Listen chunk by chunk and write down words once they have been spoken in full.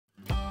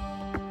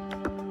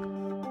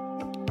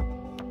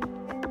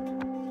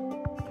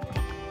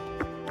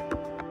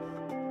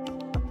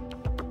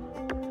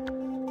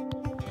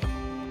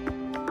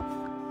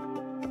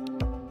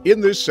In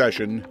this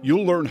session,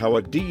 you'll learn how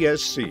a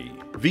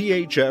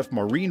DSC-VHF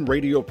marine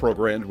radio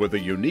programmed with a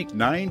unique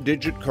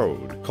 9-digit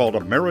code called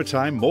a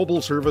Maritime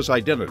Mobile Service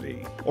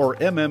Identity, or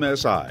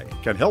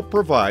MMSI, can help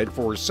provide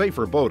for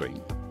safer boating.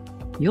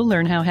 You'll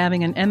learn how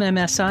having an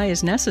MMSI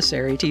is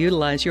necessary to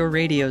utilize your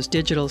radio's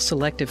digital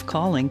selective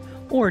calling,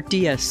 or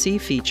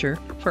DSC feature,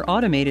 for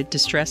automated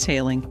distress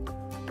hailing.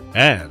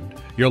 And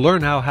you'll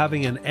learn how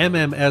having an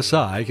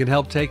MMSI can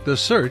help take the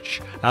search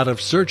out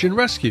of search and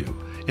rescue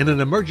in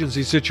an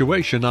emergency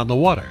situation on the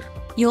water.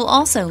 You'll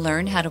also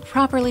learn how to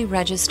properly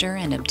register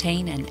and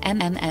obtain an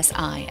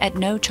MMSI at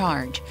no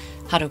charge,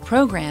 how to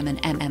program an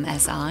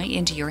MMSI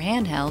into your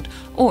handheld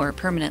or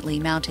permanently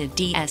mounted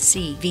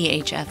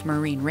DSC-VHF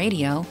marine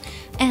radio,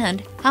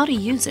 and how to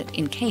use it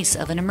in case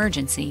of an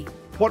emergency.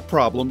 What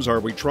problems are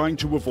we trying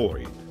to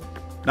avoid?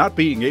 Not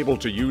being able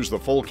to use the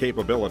full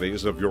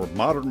capabilities of your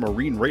modern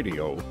marine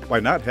radio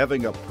by not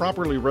having a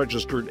properly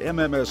registered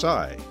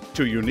MMSI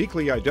to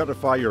uniquely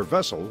identify your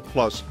vessel,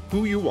 plus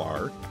who you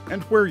are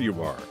and where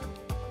you are.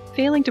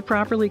 Failing to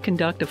properly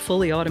conduct a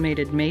fully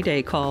automated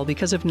Mayday call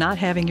because of not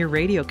having your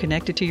radio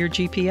connected to your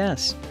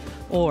GPS,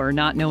 or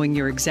not knowing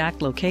your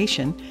exact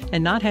location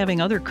and not having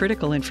other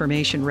critical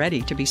information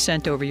ready to be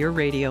sent over your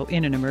radio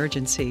in an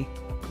emergency.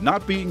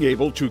 Not being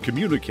able to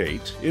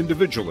communicate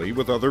individually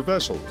with other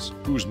vessels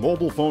whose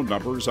mobile phone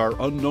numbers are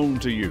unknown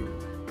to you.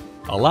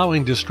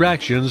 Allowing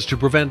distractions to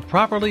prevent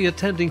properly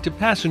attending to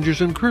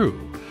passengers and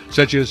crew,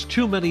 such as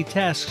too many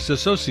tasks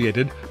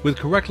associated with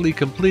correctly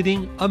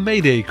completing a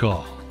Mayday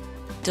call.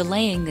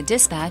 Delaying the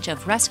dispatch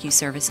of rescue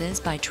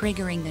services by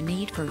triggering the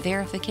need for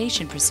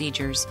verification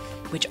procedures,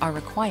 which are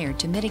required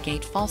to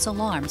mitigate false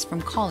alarms from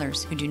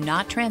callers who do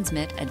not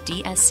transmit a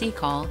DSC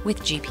call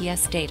with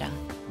GPS data.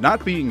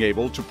 Not being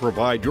able to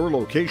provide your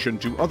location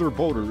to other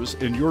boaters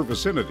in your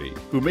vicinity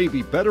who may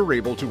be better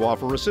able to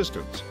offer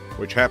assistance,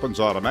 which happens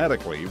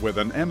automatically with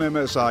an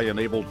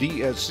MMSI-enabled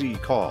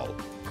DSC call.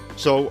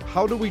 So,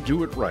 how do we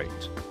do it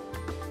right?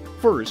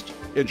 First,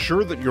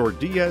 ensure that your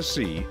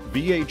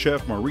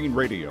DSC-VHF marine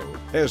radio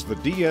has the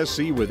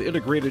DSC with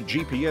integrated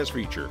GPS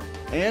feature,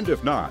 and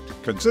if not,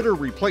 consider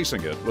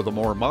replacing it with a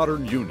more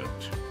modern unit,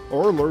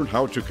 or learn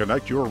how to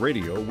connect your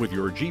radio with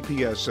your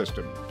GPS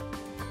system.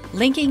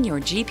 Linking your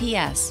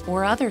GPS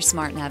or other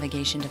smart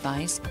navigation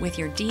device with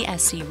your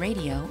DSC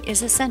radio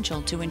is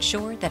essential to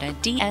ensure that a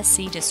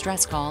DSC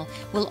distress call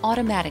will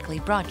automatically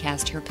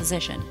broadcast your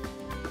position.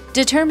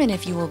 Determine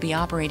if you will be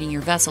operating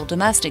your vessel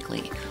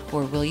domestically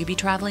or will you be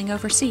traveling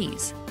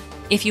overseas.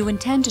 If you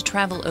intend to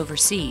travel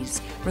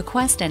overseas,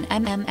 request an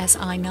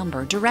MMSI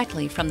number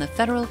directly from the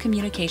Federal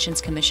Communications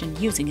Commission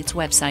using its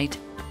website.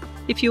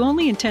 If you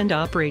only intend to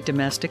operate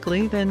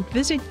domestically, then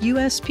visit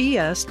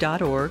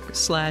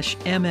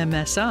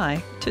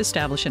usps.org/MMSI to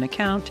establish an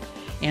account,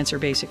 answer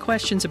basic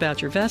questions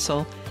about your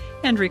vessel,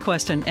 and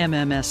request an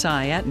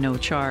MMSI at no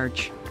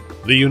charge.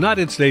 The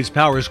United States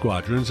Power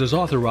Squadrons is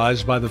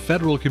authorized by the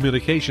Federal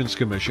Communications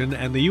Commission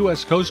and the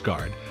U.S. Coast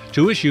Guard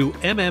to issue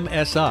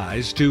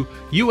MMSIs to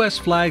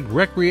U.S.-flagged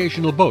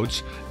recreational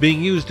boats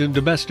being used in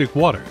domestic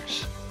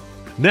waters.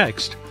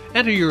 Next,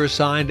 enter your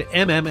assigned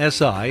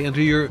MMSI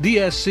into your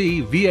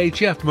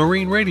DSC-VHF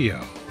marine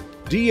radio.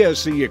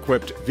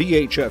 DSC-equipped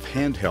VHF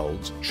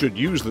handhelds should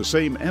use the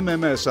same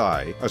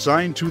MMSI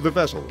assigned to the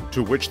vessel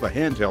to which the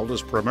handheld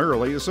is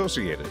primarily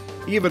associated,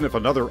 even if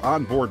another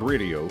onboard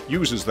radio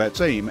uses that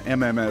same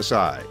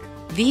MMSI.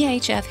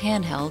 VHF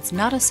handhelds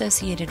not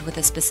associated with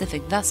a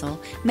specific vessel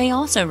may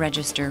also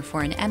register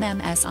for an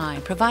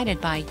MMSI provided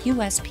by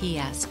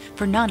USPS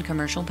for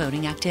non-commercial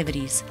boating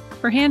activities.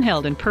 For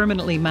handheld and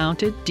permanently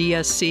mounted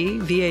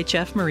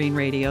DSC-VHF marine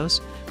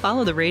radios,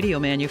 follow the radio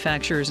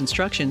manufacturer's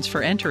instructions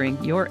for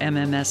entering your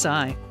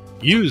MMSI.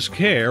 Use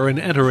care in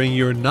entering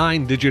your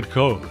 9-digit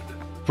code.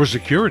 For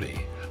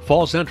security,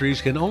 false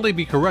entries can only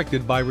be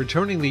corrected by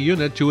returning the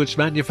unit to its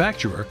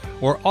manufacturer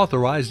or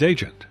authorized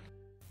agent.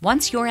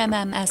 Once your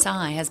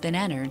MMSI has been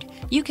entered,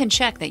 you can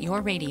check that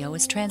your radio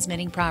is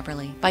transmitting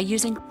properly by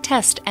using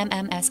Test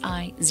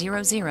MMSI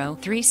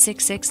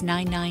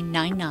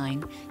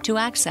 0036669999 to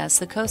access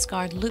the Coast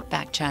Guard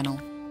Loopback channel.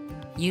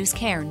 Use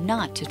care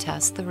not to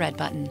test the red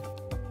button.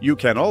 You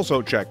can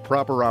also check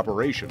proper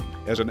operation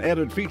as an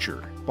added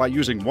feature by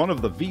using one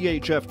of the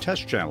VHF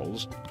test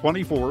channels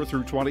 24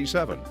 through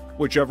 27,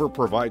 whichever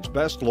provides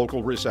best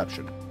local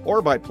reception,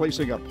 or by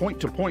placing a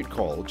point-to-point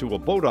call to a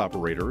boat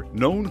operator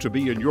known to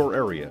be in your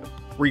area.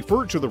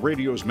 Refer to the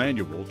radio's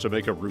manual to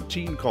make a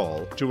routine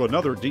call to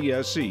another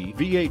DSC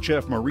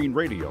VHF marine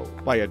radio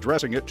by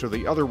addressing it to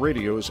the other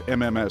radio's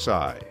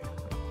MMSI.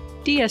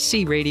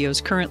 DSC radios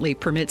currently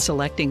permit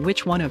selecting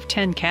which one of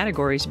 10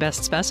 categories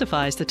best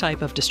specifies the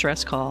type of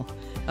distress call: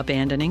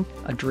 abandoning,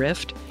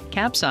 adrift,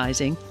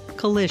 capsizing,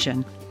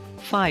 collision,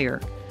 fire,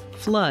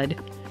 flood,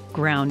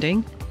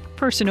 grounding,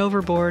 person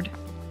overboard,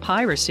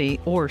 piracy,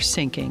 or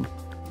sinking.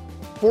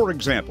 For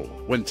example,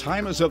 when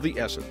time is of the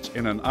essence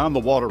in an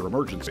on-the-water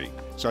emergency,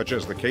 such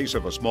as the case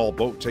of a small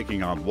boat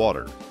taking on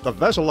water, the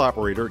vessel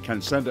operator can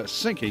send a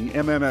sinking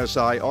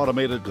MMSI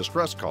automated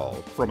distress call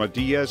from a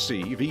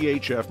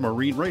DSC-VHF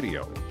marine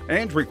radio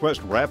and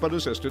request rapid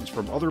assistance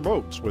from other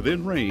boats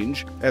within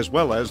range as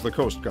well as the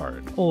Coast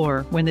Guard.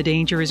 Or when the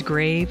danger is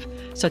grave,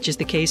 such as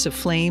the case of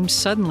flames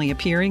suddenly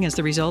appearing as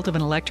the result of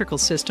an electrical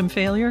system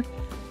failure,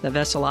 the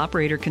vessel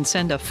operator can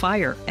send a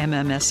fire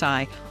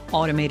MMSI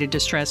automated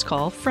distress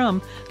call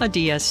from a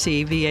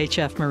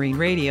DSC-VHF marine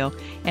radio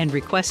and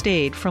request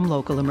aid from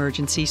local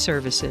emergency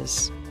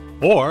services.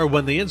 Or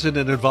when the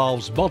incident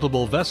involves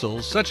multiple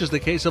vessels, such as the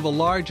case of a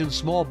large and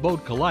small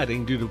boat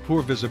colliding due to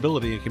poor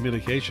visibility and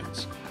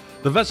communications,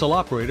 the vessel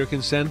operator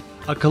can send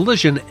a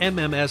collision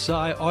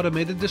MMSI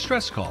automated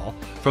distress call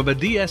from a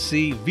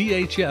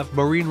DSC-VHF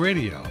marine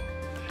radio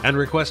and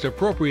request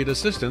appropriate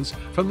assistance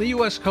from the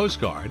U.S.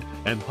 Coast Guard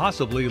and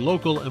possibly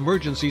local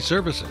emergency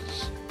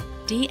services.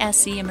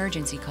 DSC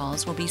emergency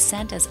calls will be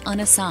sent as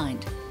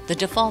unassigned, the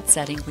default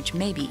setting which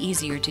may be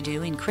easier to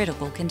do in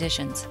critical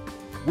conditions.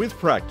 With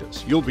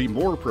practice, you'll be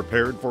more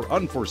prepared for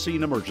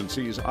unforeseen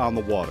emergencies on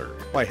the water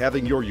by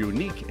having your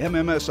unique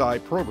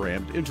MMSI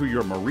programmed into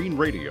your marine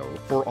radio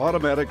for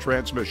automatic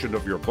transmission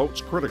of your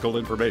boat's critical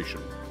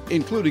information,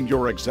 including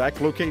your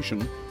exact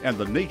location and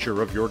the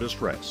nature of your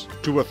distress,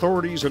 to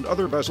authorities and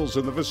other vessels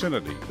in the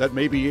vicinity that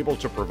may be able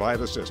to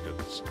provide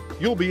assistance.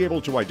 You'll be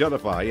able to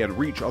identify and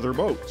reach other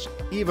boats,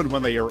 even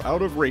when they are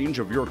out of range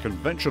of your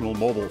conventional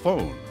mobile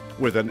phone,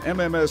 with an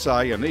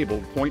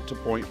MMSI-enabled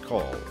point-to-point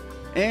call.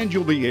 And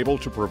you'll be able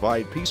to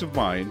provide peace of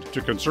mind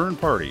to concerned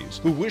parties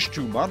who wish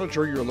to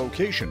monitor your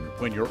location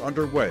when you're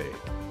underway.